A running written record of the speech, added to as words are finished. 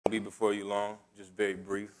be before you long, just very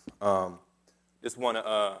brief. Just want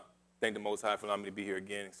to thank the Most High for allowing me to be here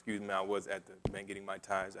again. Excuse me, I was at the bank getting my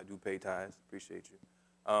tithes. I do pay tithes. Appreciate you.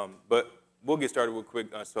 But we'll get started real quick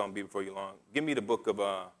so I'll be before you long. Give me the book of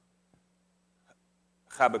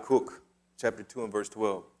Habakkuk, chapter 2 and verse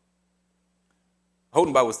 12.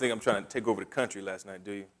 Holdenbach was thinking I'm trying to take over the country last night,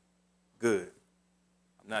 do you? Good.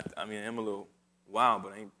 I'm a little wild,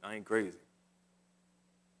 but I ain't crazy.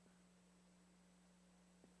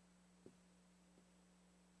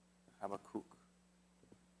 Habakkuk.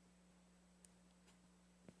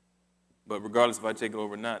 But regardless if I take it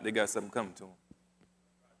over or not, they got something coming to them.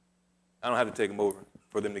 I don't have to take them over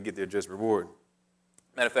for them to get their just reward.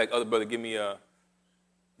 Matter of fact, other brother, give me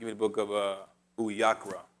the book of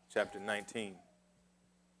Uyakra, chapter 19.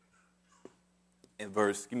 And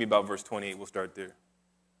give me about verse 28. We'll start there.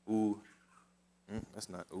 That's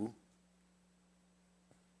not ooh.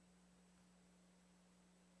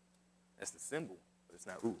 That's the symbol, but it's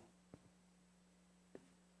not ooh.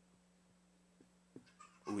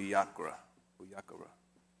 Uyakra. What did I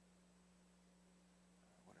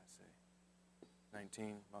say?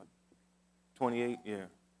 19, about 28, yeah.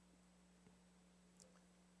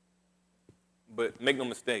 But make no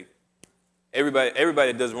mistake, everybody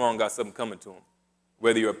that does wrong got something coming to them.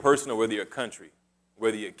 Whether you're a person or whether you're a country,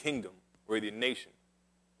 whether you're a kingdom, whether you're a nation,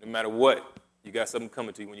 no matter what, you got something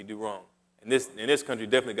coming to you when you do wrong. And this country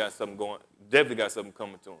definitely got something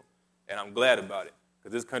coming to them. And I'm glad about it,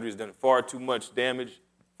 because this country has done far too much damage,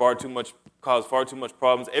 caused far too much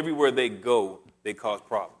problems. Everywhere they go, they cause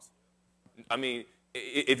problems. I mean,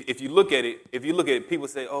 if you look at it, people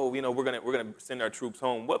say, "Oh, we're gonna send our troops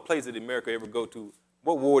home." What place did America ever go to?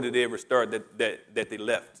 What war did they ever start that they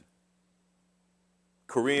left?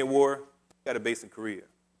 Korean War, got a base in Korea.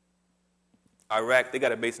 Iraq, they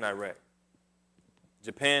got a base in Iraq.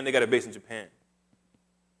 Japan, they got a base in Japan.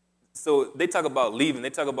 So they talk about leaving. They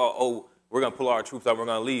talk about, oh, we're gonna pull our troops out. We're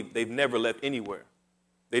gonna leave. They've never left anywhere.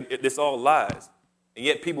 It's all lies, and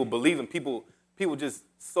yet people believe in people. People just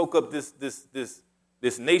soak up this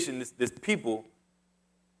nation, this people,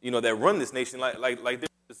 that run this nation like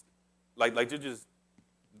they're just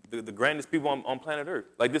the grandest people on planet Earth.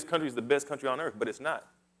 Like this country is the best country on earth, but it's not.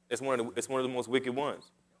 It's one of the most wicked ones,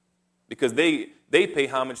 because they pay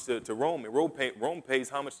homage to Rome, and Rome pays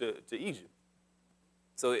homage to Egypt.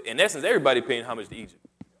 So in essence, everybody paying homage to Egypt,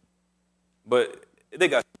 but they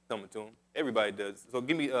got coming to them. Everybody does. So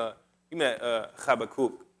give me that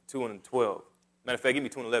Habakkuk 2 and 12. Matter of fact, give me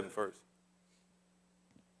 2 and 11 first.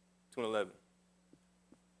 2 and 11.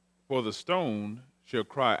 For the stone shall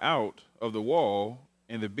cry out of the wall,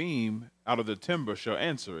 and the beam out of the timber shall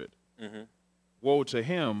answer it. Mm-hmm. Woe to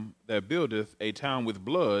him that buildeth a town with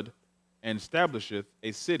blood, and establisheth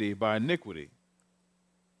a city by iniquity.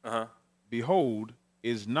 Behold,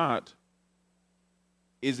 is it not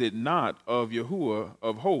of Yahuwah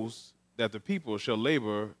of hosts that the people shall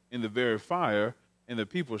labor in the very fire, and the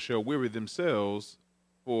people shall weary themselves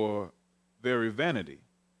for very vanity?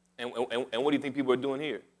 And what do you think people are doing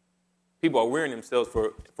here? People are wearying themselves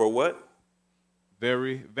for what?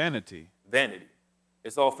 Very vanity. Vanity.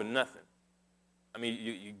 It's all for nothing. I mean,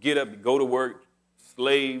 you get up, you go to work,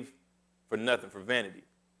 slave for nothing, for vanity.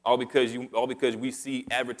 All because we see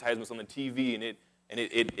advertisements on the TV and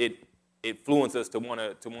it influences us to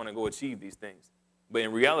want to go achieve these things. But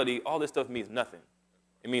in reality, all this stuff means nothing.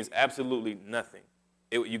 It means absolutely nothing.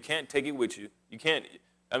 You can't take it with you. You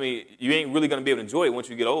ain't really going to be able to enjoy it once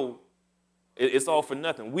you get old. It's all for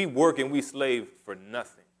nothing. We work and we slave for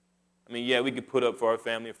nothing. I mean, yeah, we could put up for our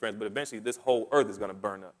family and friends, but eventually this whole earth is going to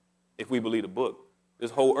burn up. If we believe the book,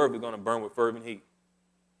 this whole earth is going to burn with fervent heat.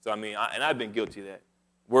 So, I've been guilty of that.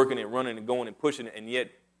 Working and running and going and pushing it, and yet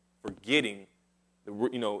forgetting the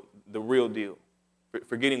real deal.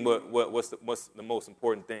 Forgetting what's the most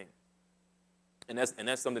important thing. And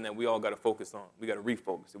that's something that we all got to focus on. We got to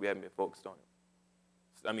refocus if we haven't been focused on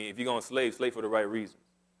it. I mean, if you're going to slave for the right reasons.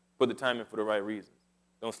 Put the time in for the right reasons.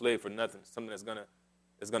 Don't slave for nothing. Something that's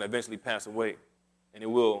gonna eventually pass away, and it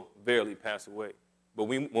will verily pass away. But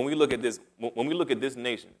when we look at this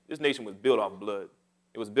nation was built off blood.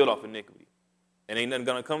 It was built off iniquity, and ain't nothing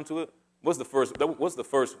gonna come to it. What's the first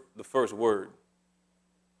word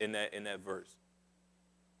in that verse?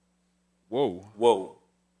 Woe. Woe.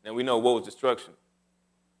 And we know woe is destruction.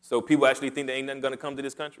 So people actually think there ain't nothing gonna come to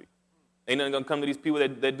this country. Ain't nothing gonna come to these people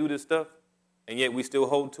that do this stuff, and yet we still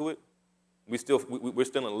hold to it. We're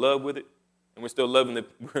still in love with it, and we're still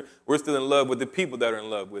in love with the people that are in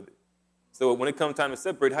love with it. So when it comes time to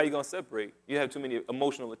separate, how are you gonna separate? You have too many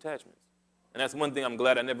emotional attachments. And that's one thing I'm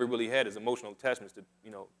glad I never really had, is emotional attachments to,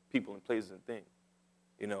 people and places and things,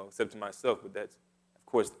 except to myself. But that's, of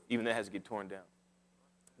course, even that has to get torn down.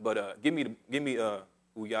 But give me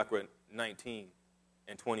Uyakra 19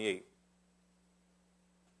 and 28.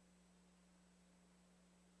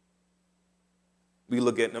 We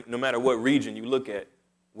look at, no matter what region you look at,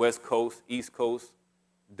 West Coast, East Coast,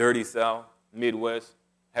 Dirty South, Midwest,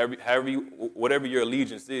 whatever your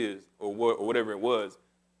allegiance is or whatever it was,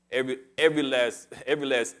 every last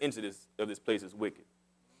inch of this place is wicked.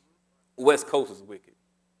 West Coast is wicked.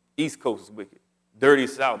 East Coast is wicked. Dirty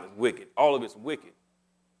South is wicked. All of it's wicked.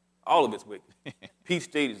 All of it's wicked. Peach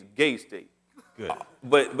State is a gay state. Good.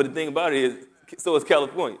 But the thing about it is, so is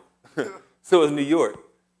California. So is New York.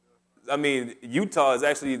 I mean, Utah is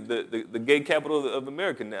actually the gay capital of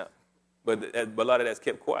America now. But a lot of that's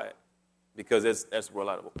kept quiet because that's where a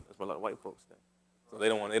lot of white folks stay. So they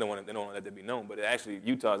don't want to let that be known. But actually,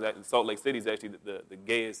 Salt Lake City is actually the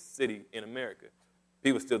gayest city in America.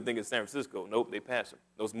 People still think it's San Francisco. Nope, they pass them.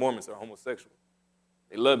 Those Mormons are homosexual.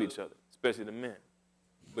 They love each other, especially the men.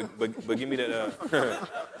 But give me that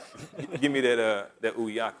that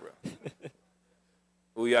Uyakra.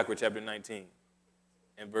 Uyakra chapter 19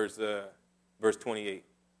 and verse 28.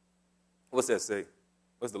 What's that say?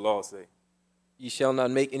 What's the law say? Ye shall not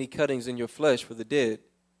make any cuttings in your flesh for the dead,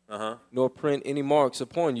 nor print any marks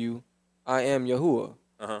upon you. I am Yahuwah.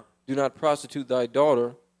 Do not prostitute thy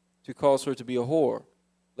daughter to cause her to be a whore,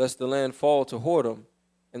 lest the land fall to whoredom,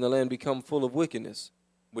 and the land become full of wickedness.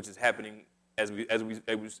 Which is happening as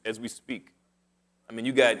we speak. I mean,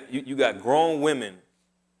 you got grown women,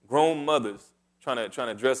 grown mothers trying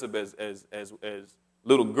to dress up as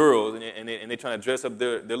little girls, and they're trying to dress up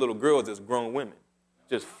their little girls as grown women.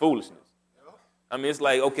 Just foolishness. I mean, it's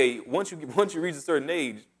like, okay, once you reach a certain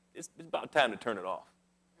age, it's about time to turn it off.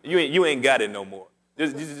 You ain't got it no more.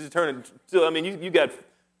 Just turn it. Still, I mean, you got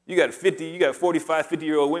 45,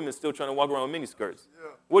 50-year-old women still trying to walk around with miniskirts. Yeah.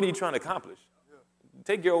 What are you trying to accomplish? Yeah.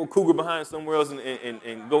 Take your old cougar behind somewhere else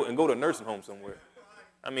and go to a nursing home somewhere.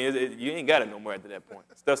 I mean, you ain't got it no more after that point.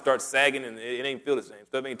 Stuff starts sagging and it ain't feel the same.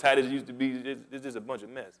 Stuff ain't tight as it used to be. It's just a bunch of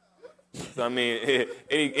mess. So I mean,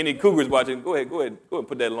 any cougars watching, go ahead,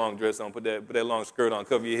 put that long dress on, put that long skirt on,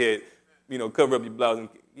 cover your head, cover up your blouse, and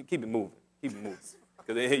keep it moving,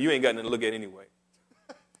 because you ain't got nothing to look at anyway.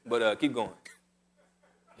 But keep going.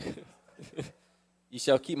 You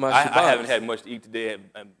shall keep my Shabbat. I haven't had much to eat today.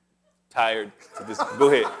 I'm tired. So just go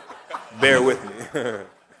ahead, bear with me. You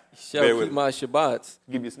shall keep my Shabbats.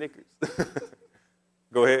 Give you Snickers.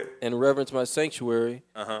 Go ahead. And reverence my sanctuary.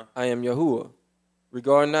 I am Yahuwah.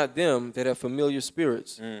 Regard not them that have familiar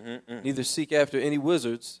spirits, neither seek after any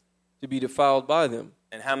wizards to be defiled by them.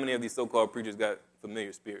 And how many of these so-called preachers got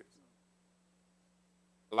familiar spirits?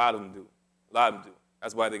 A lot of them do.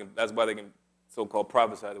 That's why they can so-called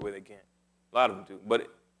prophesy the way they can. A lot of them do. But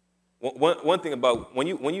one thing about when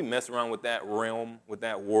you mess around with that realm, with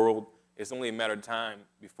that world, it's only a matter of time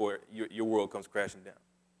before your world comes crashing down.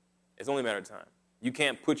 It's only a matter of time. You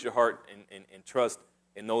can't put your heart and trust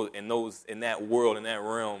in that world, in that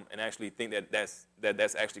realm, and actually think that's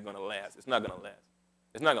actually going to last. It's not going to last.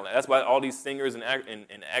 It's not going to last. That's why all these singers and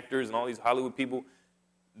actors and all these Hollywood people,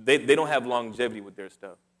 they don't have longevity with their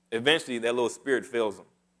stuff. Eventually, that little spirit fails them.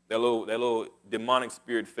 That little demonic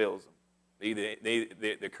spirit fails them.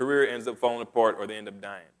 Their career ends up falling apart, or they end up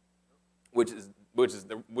dying, which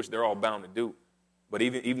they're all bound to do. But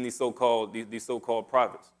even these so-called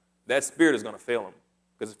prophets, that spirit is going to fail them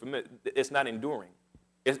because it's not enduring.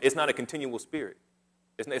 It's not a continual spirit.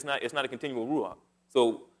 It's not a continual ruach.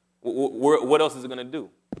 So what else is it going to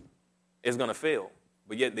do? It's going to fail.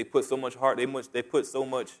 But yet they put so much heart. They put so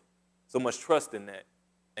much trust in that,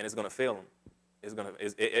 and it's going to fail them.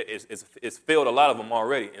 It's failed a lot of them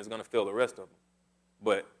already, and it's going to fail the rest of them.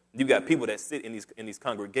 But you got people that sit in these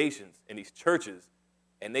congregations, in these churches,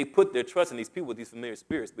 and they put their trust in these people with these familiar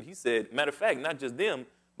spirits. But he said, matter of fact, not just them,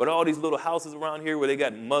 but all these little houses around here where they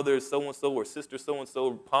got mother so-and-so or sister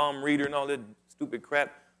so-and-so, palm reader and all that stupid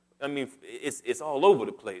crap. I mean, it's all over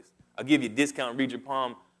the place. I'll give you a discount, read your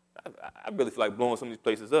palm. I really feel like blowing some of these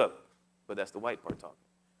places up, but that's the white part talking.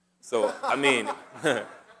 So, I mean,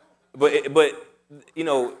 but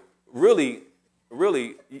really,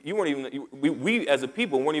 you weren't even, we as a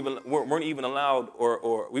people weren't even allowed,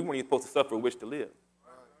 or we weren't even supposed to suffer a wish to live.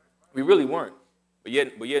 We really weren't. But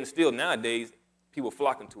yet and still nowadays, people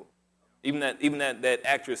flocking to him. Even that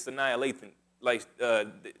actress Sanaa Lathan, like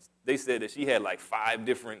they said that she had like 5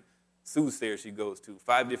 different soothsayers she goes to,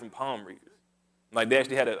 5 different palm readers. Like they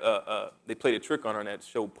actually had they played a trick on her in that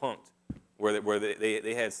show Punk'd, where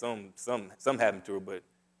they had some happen to her,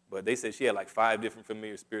 but they said she had like 5 different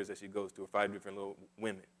familiar spirits that she goes to, or 5 different little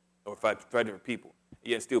women, or 5 different people.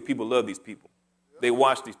 Yet still people love these people. They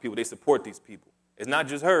watch these people. They support these people. It's not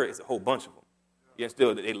just her, it's a whole bunch of them. Yet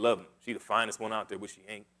still, they love him. She's the finest one out there, but she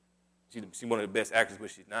ain't. She's one of the best actors,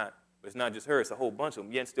 but she's not. But it's not just her, it's a whole bunch of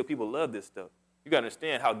them. Yet still, people love this stuff. You got to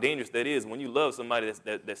understand how dangerous that is when you love somebody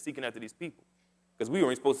that's seeking after these people. Because we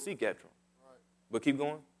weren't supposed to seek after them. Right. But keep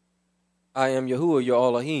going. I am Yahuwah, your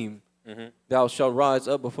Elohim. Mm-hmm. Thou shalt rise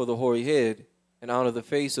up before the hoary head, and out of the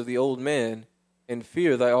face of the old man, and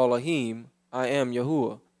fear thy Elohim. I am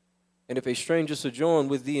Yahuwah. And if a stranger sojourn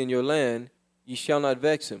with thee in your land, ye shall not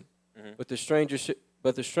vex him. Mm-hmm. But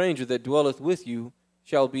the stranger that dwelleth with you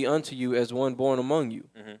shall be unto you as one born among you.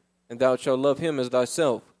 Mm-hmm. And thou shalt love him as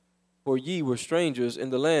thyself. For ye were strangers in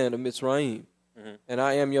the land of Mitzrayim. Mm-hmm. And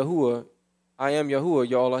I am Yahuwah,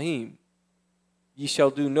 your Elohim. Ye shall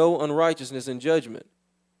do no unrighteousness in judgment,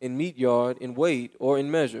 in meat yard, in weight, or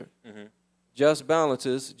in measure. Mm-hmm. Just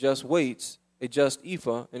balances, just weights, a just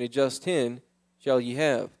ephah, and a just tin shall ye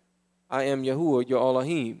have. I am Yahuwah, your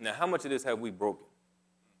Elohim. Now, how much of this have we broken?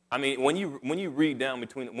 I mean, when you read down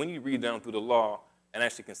through the law and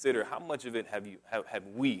actually consider how much of it have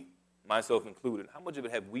we, myself included, how much of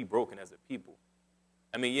it have we broken as a people?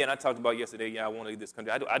 I mean, yeah, and I talked about yesterday, I want to leave this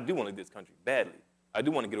country. I do want to leave this country badly. I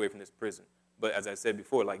do want to get away from this prison. But as I said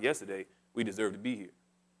before, like yesterday, we deserve to be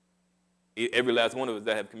here. Every last one of us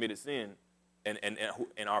that have committed sin,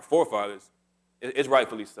 and our forefathers, it's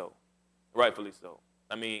rightfully so. Rightfully so.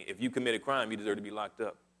 I mean, if you commit a crime, you deserve to be locked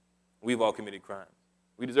up. We've all committed crimes.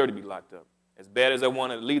 We deserve to be locked up. As bad as I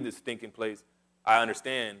want to leave this stinking place, I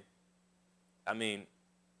understand. I mean,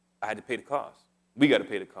 I had to pay the cost. We got to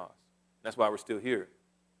pay the cost. That's why we're still here.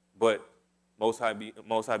 But Most High be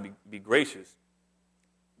gracious,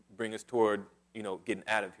 bring us toward, getting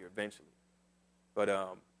out of here eventually.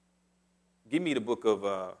 But give me the book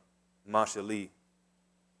of Mashali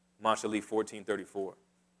 14:34.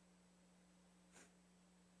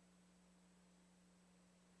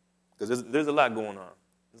 Because there's a lot going on.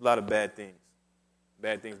 There's a lot of bad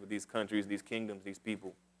things with these countries, these kingdoms, these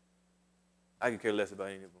people. I could care less about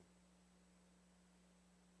any of them.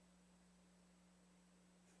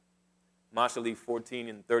 Mashali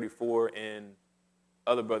 14:34, and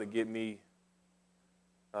other brother, get me,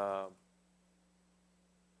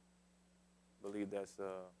 believe that's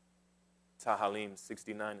Tahalim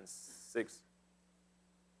 69:6.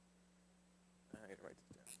 I gotta write this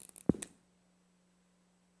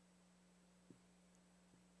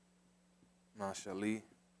down. Mashali.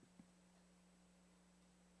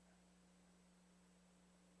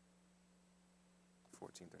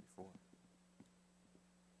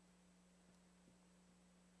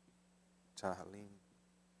 Tahalim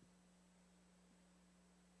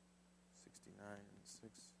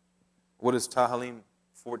 69:6. What does Tahalim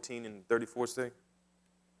 14:34 say?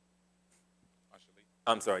 Mashali.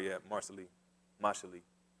 I'm sorry, yeah, Mashali.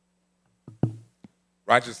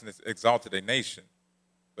 Righteousness exalted a nation,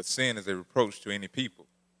 but sin is a reproach to any people.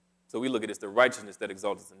 So we look at it's the righteousness that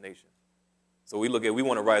exalts a nation. So we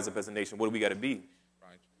want to rise up as a nation. What do we got to be?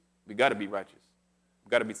 Righteous. We got to be righteous. We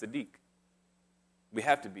got to be Sadiq. We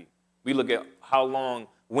have to be. We look at how long.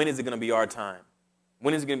 When is it going to be our time?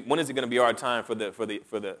 When is it going to be our time for the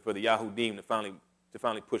Yahudim to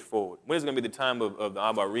finally push forward? When is it going to be the time of the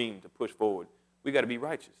Abarim to push forward? We got to be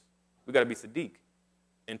righteous. We got to be Sadiq.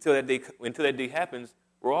 Until that day happens,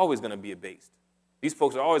 we're always going to be abased. These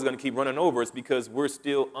folks are always going to keep running over us because we're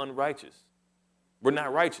still unrighteous. We're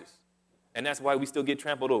not righteous, and that's why we still get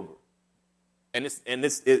trampled over.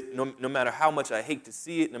 No matter how much I hate to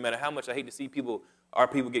see it, no matter how much I hate to see our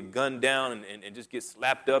people get gunned down and just get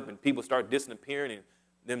slapped up, and people start disappearing, and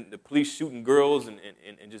then the police shooting girls and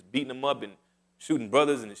just beating them up, and shooting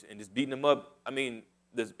brothers and just beating them up. I mean,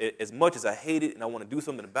 as much as I hate it and I want to do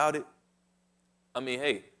something about it, I mean,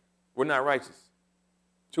 hey, we're not righteous.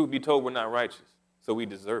 Truth be told, we're not righteous, so we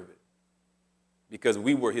deserve it because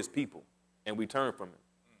we were his people and we turned from him.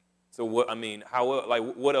 So what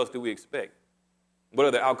else do we expect? What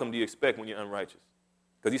other outcome do you expect when you're unrighteous?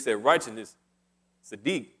 Because he said righteousness,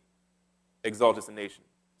 Sadiq, exalts a nation.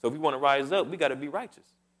 So if we want to rise up, we got to be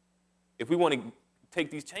righteous. If we want to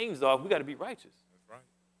take these chains off, we got to be righteous. That's right.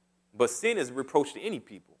 But sin is a reproach to any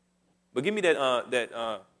people. But give me that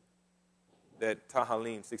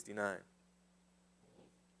Tahalim 69.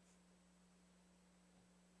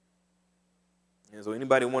 And so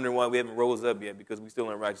anybody wondering why we haven't rose up yet? Because we're still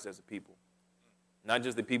unrighteous as a people. Not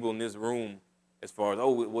just the people in this room as far as,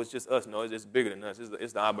 it's just us. No, it's bigger than us.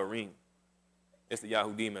 It's the Abarim. It's the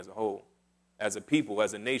Yahudim as a whole. As a people,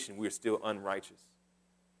 as a nation, we're still unrighteous.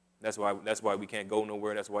 That's why we can't go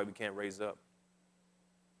nowhere. That's why we can't raise up.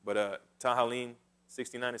 But Tahalim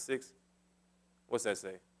 69:6, what's that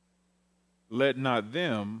say? Let not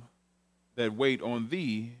them that wait on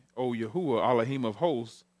thee O Yahuwah, Elohim of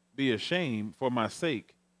hosts, be ashamed for my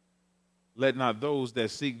sake. Let not those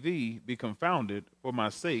that seek thee be confounded for my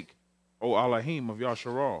sake, O Elohim of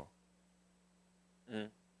Yasharal.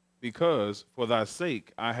 Because for thy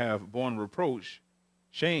sake I have borne reproach,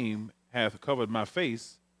 shame hath covered my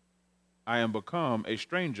face. I am become a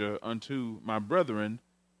stranger unto my brethren,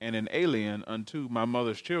 and an alien unto my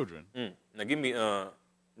mother's children. Now give me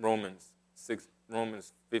Romans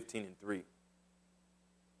 15:3.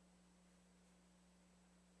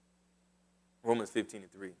 Romans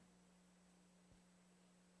 15:3.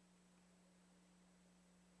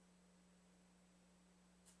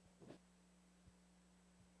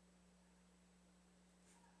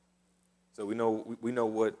 So we know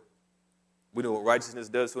what righteousness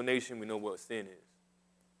does to a nation. We know what sin is.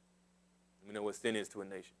 We know what sin is to a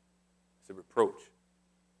nation. It's a reproach.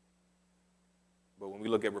 But when we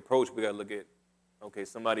look at reproach, we got to look at, okay,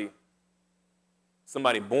 somebody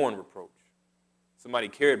born reproach. Somebody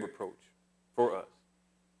carried reproach for us.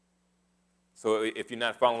 So if you're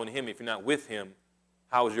not following him, if you're not with him,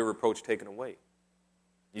 how is your reproach taken away?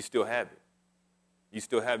 You still have it. You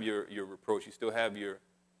still have your reproach. You still have your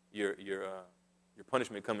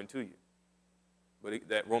punishment coming to you. But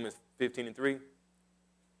that Romans 15:3,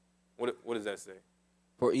 what does that say?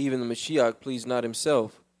 For even the Mashiach pleased not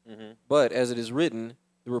himself, but as it is written,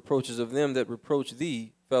 the reproaches of them that reproach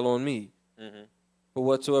thee fell on me. For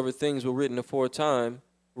whatsoever things were written aforetime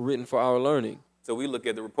were written for our learning. So we look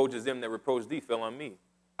at the reproaches of them that reproach thee fell on me.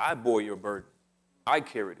 I bore your burden. I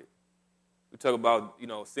carried it. We talk about,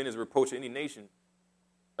 sin is reproach to any nation,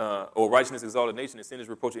 or righteousness exalted nation, and sin is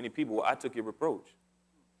reproach to any people. Well, I took your reproach.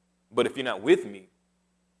 But if you're not with me,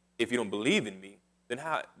 if you don't believe in me, then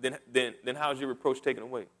how is your reproach taken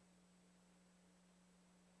away?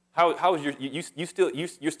 How is you're still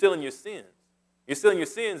in your sins? You're still in your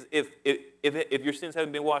sins if your sins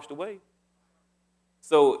haven't been washed away.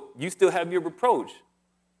 So you still have your reproach.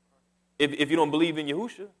 If you don't believe in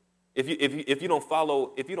Yahusha, if you don't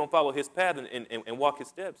follow his path and walk his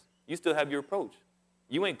steps, you still have your reproach.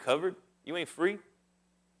 You ain't covered. You ain't free.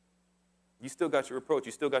 You still got your reproach.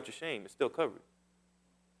 You still got your shame. It's still covered.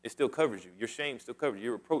 It still covers you. Your shame still covers you.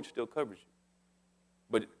 Your reproach still covers you.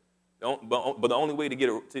 But the only way to get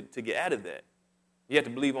out of that, you have to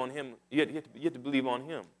believe on him. You have to believe on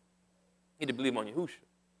him. You have to believe on Yahusha,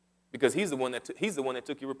 because he's the one that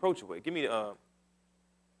took your reproach away. Give me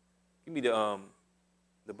the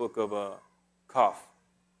book of Kaf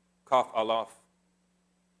Alaf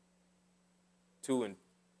 2 and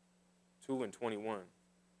 21.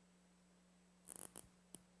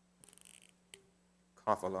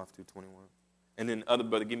 Kaf Alaf 2:21. And then other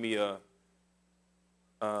brother, give me the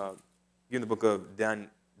book of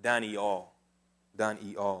Daniel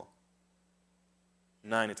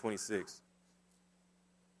 9:26.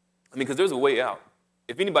 I mean, because there's a way out.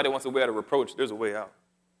 If anybody wants a way out of reproach, there's a way out.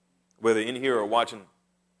 Whether in here or watching,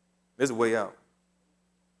 there's a way out.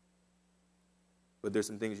 But there's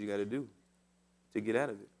some things you got to do to get out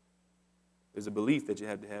of it. There's a belief that you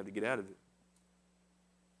have to get out of it.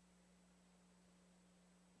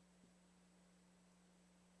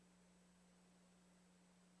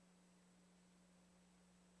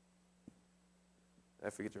 Did I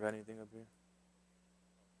forget to write anything up here?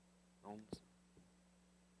 Romans.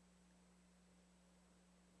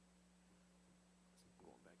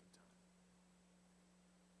 Going back in time.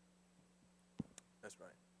 That's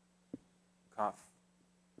right.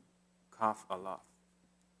 Kaf Alaf.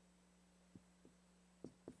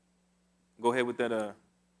 Go ahead with that.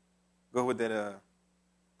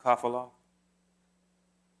 Kaf Alaf.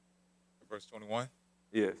 Verse 21.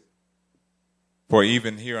 Yes. For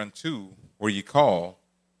even hereunto were ye called,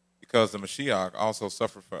 because the Mashiach also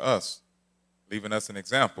suffered for us, leaving us an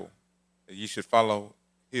example, that ye should follow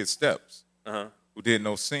his steps, who did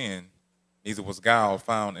no sin, neither was guile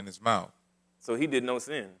found in his mouth. So he did no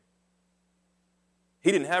sin.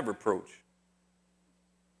 He didn't have reproach.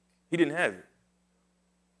 He didn't have it.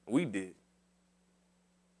 We did.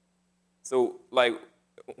 So, like,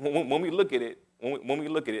 when we look at it,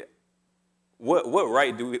 what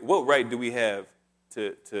right do we have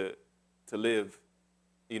to live,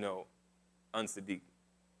 unsadiq,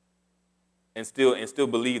 and still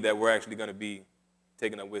believe that we're actually going to be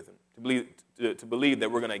taken up with him? To believe that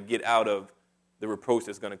we're going to get out of the reproach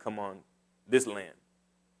that's going to come on this land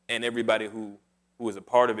and everybody who is a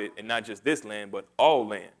part of it, and not just this land, but all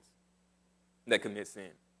lands that commit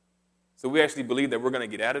sin. So we actually believe that we're going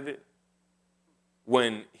to get out of it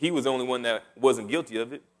when he was the only one that wasn't guilty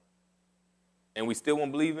of it, and we still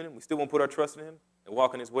won't believe in him. We still won't put our trust in him and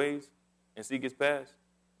walk in his ways and seek his paths.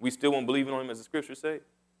 We still won't believe in him, as the scriptures say.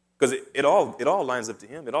 Because it all lines up to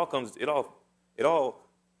him. It all, what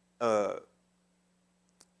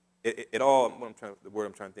the word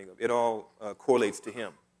I'm trying to think of, it all correlates to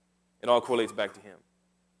him. It all correlates back to him.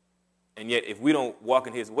 And yet, if we don't walk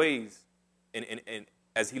in his ways, and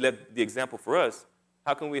as he led the example for us,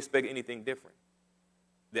 how can we expect anything different?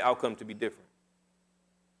 The outcome to be different.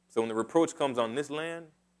 So when the reproach comes on this land,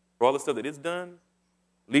 for all the stuff that it's done,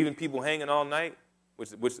 leaving people hanging all night,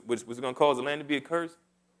 which was going to cause the land to be a curse,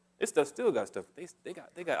 this stuff still got stuff. They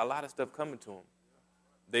got a lot of stuff coming to them.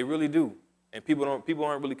 They really do, and people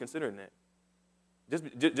aren't really considering that.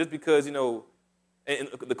 Just because, you know, and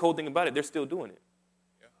the cool thing about it, they're still doing it.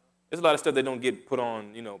 Yeah. There's a lot of stuff that don't get put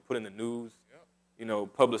on, you know, put in the news, you know,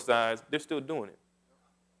 publicized. They're still doing it.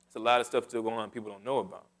 There's a lot of stuff still going on people don't know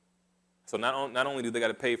about. So not only do they got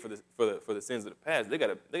to pay for the sins of the past, they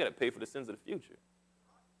got to pay for the sins of the future.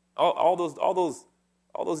 All those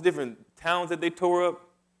different towns that they tore up.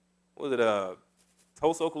 What was it,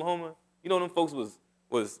 Tulsa, Oklahoma? You know, them folks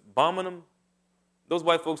was bombing them. Those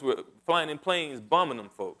white folks were flying in planes, bombing them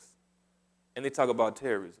folks, and they talk about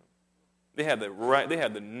terrorism. They had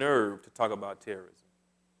the nerve to talk about terrorism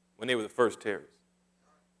when they were the first terrorists.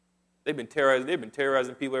 They've been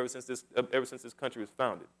terrorizing people ever since this country was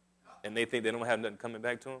founded, and they think they don't have nothing coming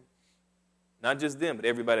back to them. Not just them, but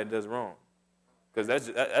everybody that does wrong, because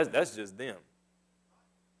that's just them.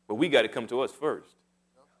 But we got to come to us first.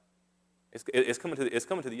 It's coming to the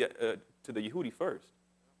Yehudi first.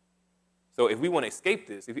 So if we want to escape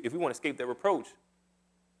this, if we want to escape that reproach,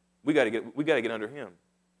 we got to get under him.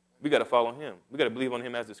 We got to follow him. We got to believe on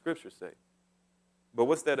him as the scriptures say. But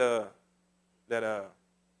what's that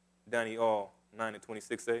Daniel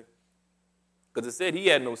 9:26 say? Because it said he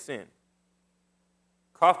had no sin.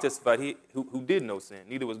 Koph testified who did no sin,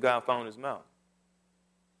 neither was God found in his mouth.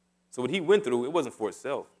 So what he went through, it wasn't for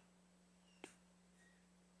itself.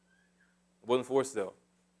 It wasn't for itself.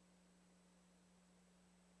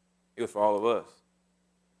 It was for all of us.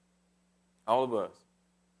 All of us.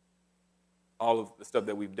 All of the stuff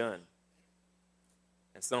that we've done.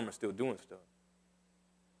 And some are still doing stuff.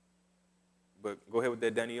 But go ahead with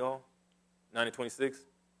that, Daniel 9:26.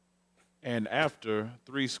 And after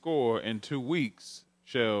 62 weeks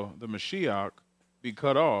shall the Mashiach be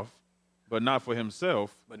cut off, but not for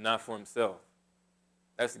himself. But not for himself.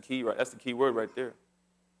 That's the key, right? That's the key word right there.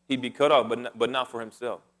 He'd be cut off, but not for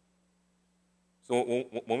himself. So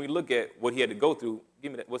when we look at what he had to go through,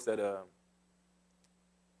 give me that. What's that?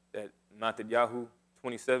 That Matthew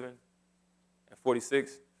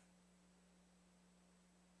 27:46.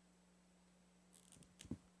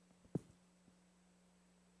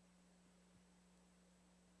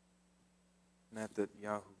 Matthew.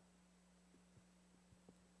 I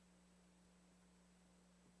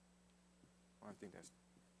think that's.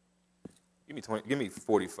 Give me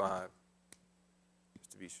 45,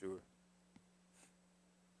 just to be sure.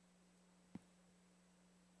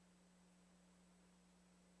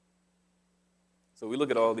 So we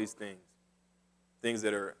look at all these things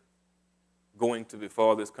that are going to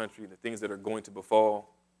befall this country, the things that are going to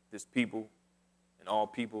befall this people and all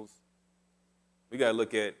peoples. We got to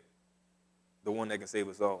look at the one that can save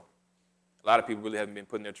us all. A lot of people really haven't been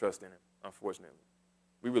putting their trust in him, unfortunately.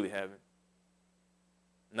 We really haven't.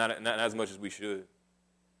 Not as much as we should.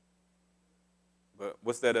 But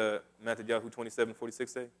what's that Matthew 27:46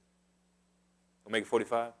 say? We'll make it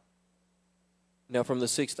 45. Now from the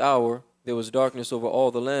 6th hour there was darkness over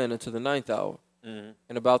all the land until the 9th hour. Mm-hmm.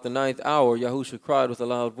 And about the 9th hour Yahusha cried with a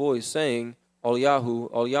loud voice, saying, Al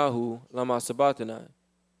Yahu, lama sabachthani.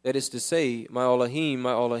 That is to say, my Elohim,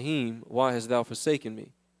 why hast thou forsaken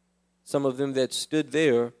me? Some of them that stood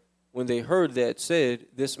there, when they heard that, said,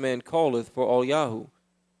 This man calleth for Al Yahu.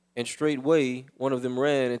 And straightway one of them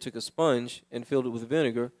ran and took a sponge and filled it with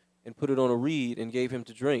vinegar and put it on a reed and gave him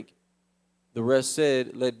to drink. The rest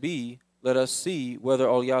said, Let us see whether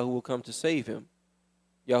Al Yahu will come to save him.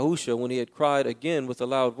 Yahusha, when he had cried again with a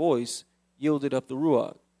loud voice, yielded up the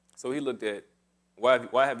ruach. So he looked at,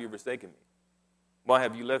 why have you forsaken me? Why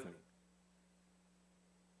have you left me?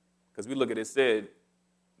 Because we look at it said,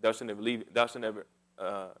 Thou shalt never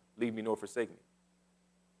leave me nor forsake me.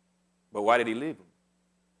 But why did he leave him?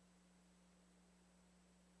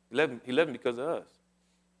 He left him because of us.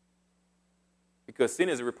 Because sin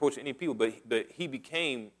is a reproach to any people, but he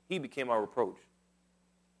became our reproach.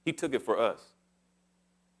 He took it for us.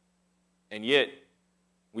 And yet,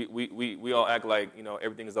 we all act like, you know,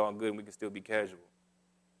 everything is all good and we can still be casual.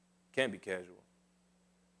 Can't be casual.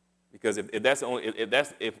 Because if that's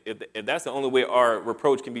the only way our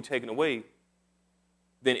reproach can be taken away,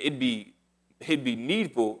 then it'd be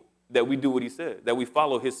needful that we do what he said, that we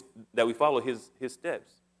follow his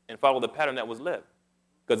steps and follow the pattern that was left.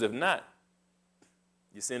 Because if not,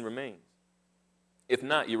 your sin remains. If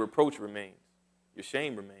not, your reproach remains. Your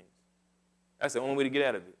shame remains. That's the only way to get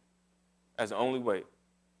out of it. That's the only way.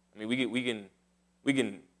 I mean, we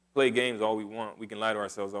can play games all we want. We can lie to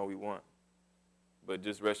ourselves all we want. But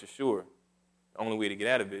just rest assured, the only way to get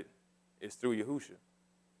out of it is through Yahusha.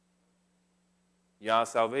 Yah's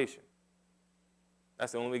salvation.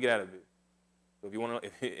 That's the only way to get out of it. So if you want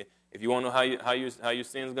to know how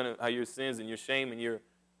your sins and your shame and your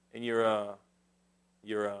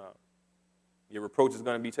reproach is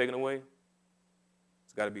going to be taken away,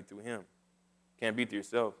 it's got to be through Him. Can't be through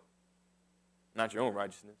yourself. Not your own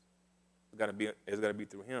righteousness. It's got to be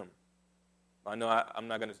through Him. I know I'm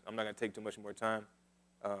not gonna take too much more time,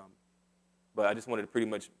 but I just wanted to pretty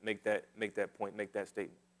much make that point, make that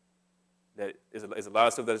statement. That there's a lot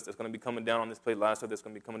of stuff that's going to be coming down on this place, a lot of stuff that's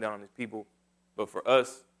going to be coming down on these people. But for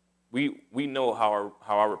us, we know how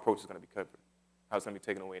our reproach is going to be covered, how it's going to be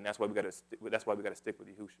taken away, and that's why we got to stick with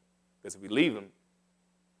Yahusha. Because if we leave Him,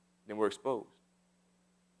 then we're exposed.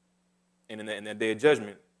 And in that day of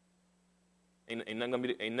judgment,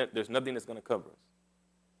 there's nothing that's going to cover us.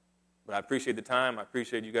 But I appreciate the time. I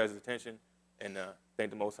appreciate you guys' attention, and thank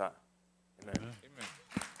the Most High. Amen.